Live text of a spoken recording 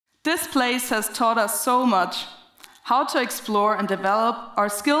This place has taught us so much, how to explore and develop our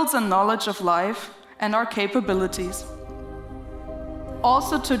skills and knowledge of life and our capabilities.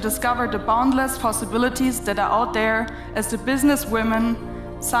 Also to discover the boundless possibilities that are out there as the businesswomen,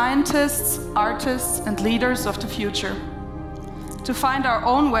 scientists, artists, and leaders of the future. To find our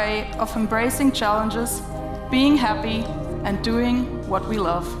own way of embracing challenges, being happy, and doing what we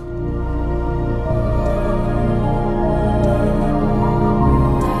love.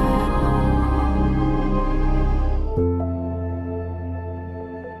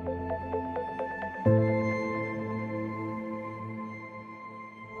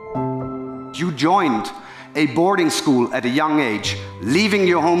 You joined a boarding school at a young age, leaving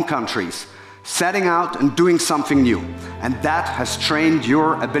your home countries, setting out and doing something new. And that has trained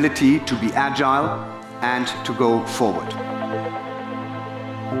your ability to be agile and to go forward.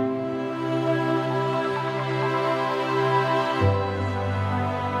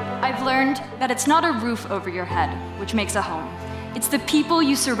 I've learned that it's not a roof over your head which makes a home. It's the people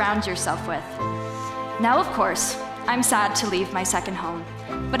you surround yourself with. Now, of course, I'm sad to leave my second home,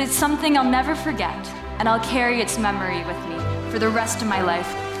 but it's something I'll never forget, and I'll carry its memory with me for the rest of my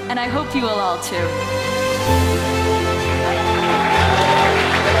life, and I hope you will all too.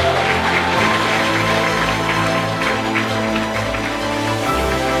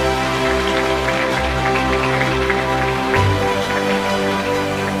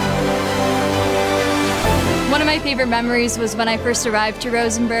 One of my favorite memories was when I first arrived to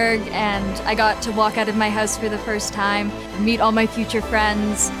Rosenberg and I got to walk out of my house for the first time, meet all my future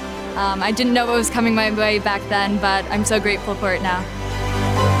friends. I didn't know what was coming my way back then, but I'm so grateful for it now.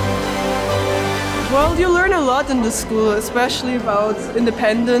 Well, you learn a lot in the school, especially about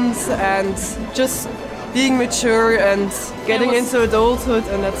independence and just being mature and getting into adulthood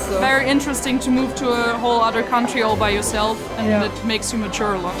and that stuff. Very interesting to move to a whole other country all by yourself, and it makes you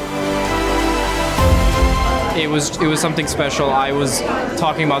mature a lot. It was something special. I was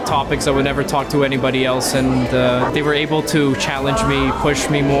talking about topics I would never talk to anybody else, and they were able to challenge me, push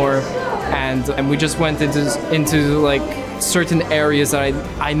me more, and we just went into like certain areas that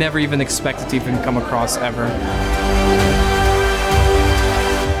I never even expected to even come across ever.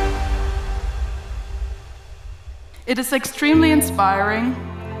 It is extremely inspiring,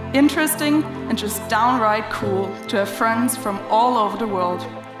 interesting, and just downright cool to have friends from all over the world.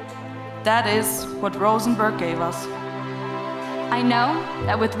 That is what Rosenberg gave us. I know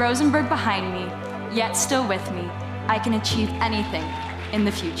that with Rosenberg behind me, yet still with me, I can achieve anything in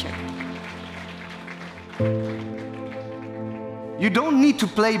the future. You don't need to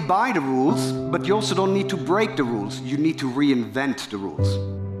play by the rules, but you also don't need to break the rules. You need to reinvent the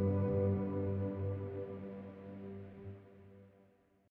rules.